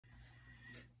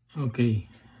Okay,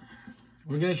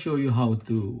 we're gonna show you how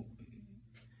to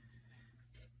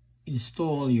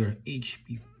install your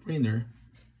HP printer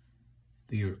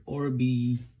to your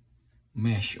Orbi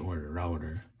mesh or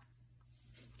router.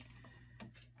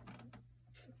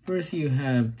 First, you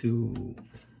have to,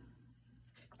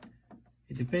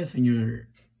 it depends on your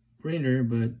printer,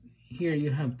 but here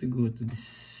you have to go to the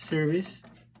service,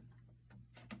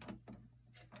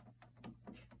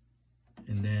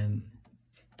 and then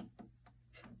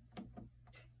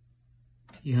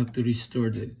you have to restore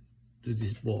to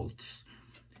these bolts.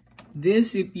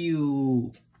 This, if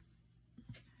you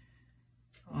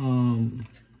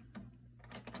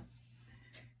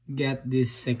get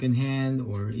this secondhand,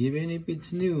 or even if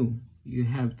it's new, you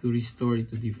have to restore it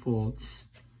to defaults,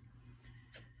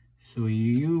 so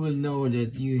you will know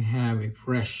that you have a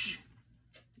fresh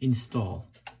install.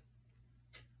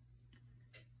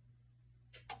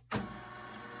 I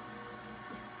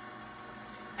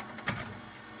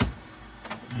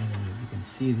don't know if you can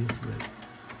see this, but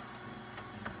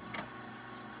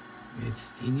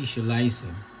it's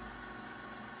initializing.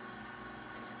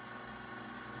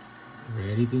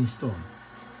 Ready to install.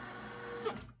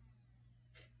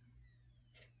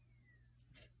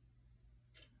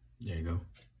 There you go.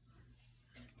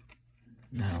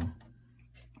 Now,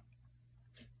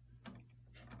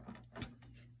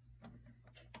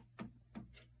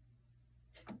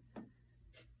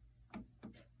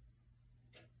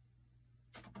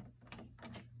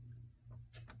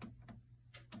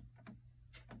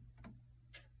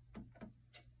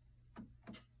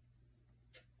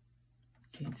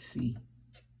 can't see.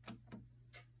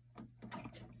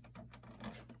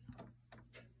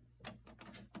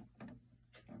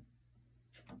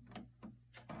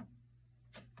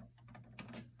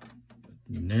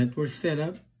 Network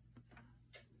setup,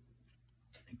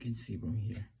 I can see from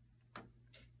here.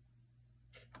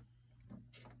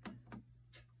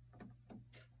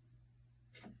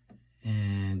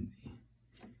 And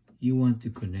you want to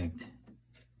connect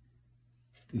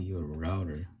to your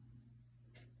router.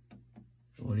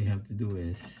 All you have to do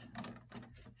is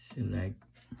select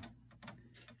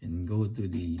and go to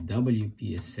the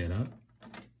WPS setup.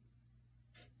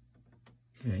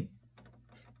 Okay.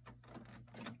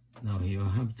 Now you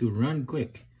have to run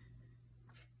quick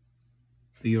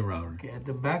to your router. Okay, at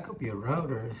the back of your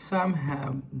router, some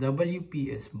have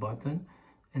WPS button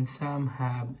and some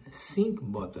have sync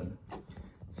button.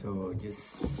 So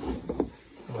just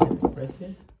press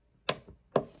this.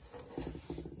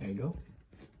 There you go.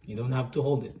 You don't have to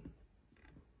hold it.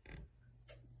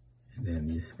 And then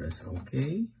just press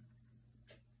OK.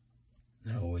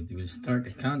 Now it will start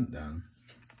the countdown.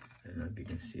 I don't know if you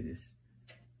can see this.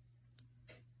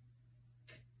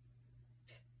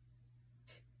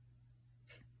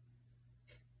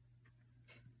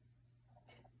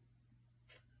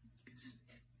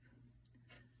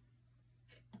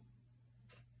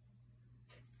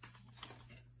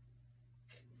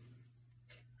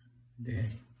 There,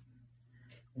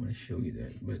 I want to show you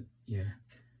that, but yeah,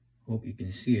 hope you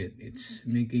can see it. It's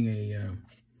making a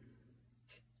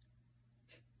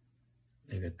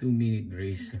like a 2-minute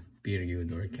grace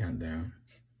period or countdown,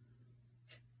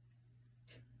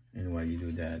 and while you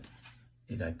do that,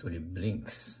 it actually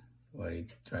blinks while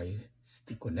it tries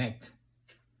to connect.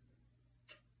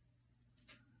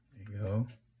 There you go.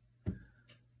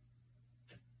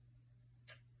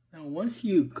 Now once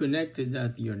you connected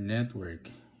that to your network,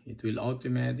 it will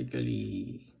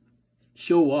automatically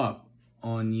show up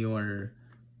on your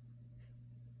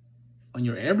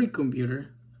every computer,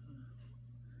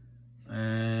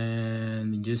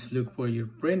 and just look for your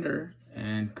printer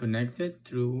and connect it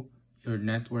through your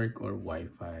network or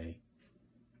Wi-Fi.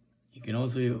 You can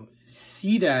also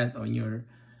see that on your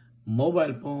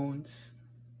mobile phones,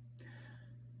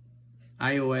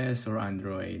 iOS or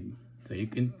Android, so you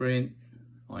can print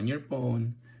on your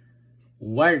phone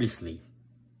wirelessly.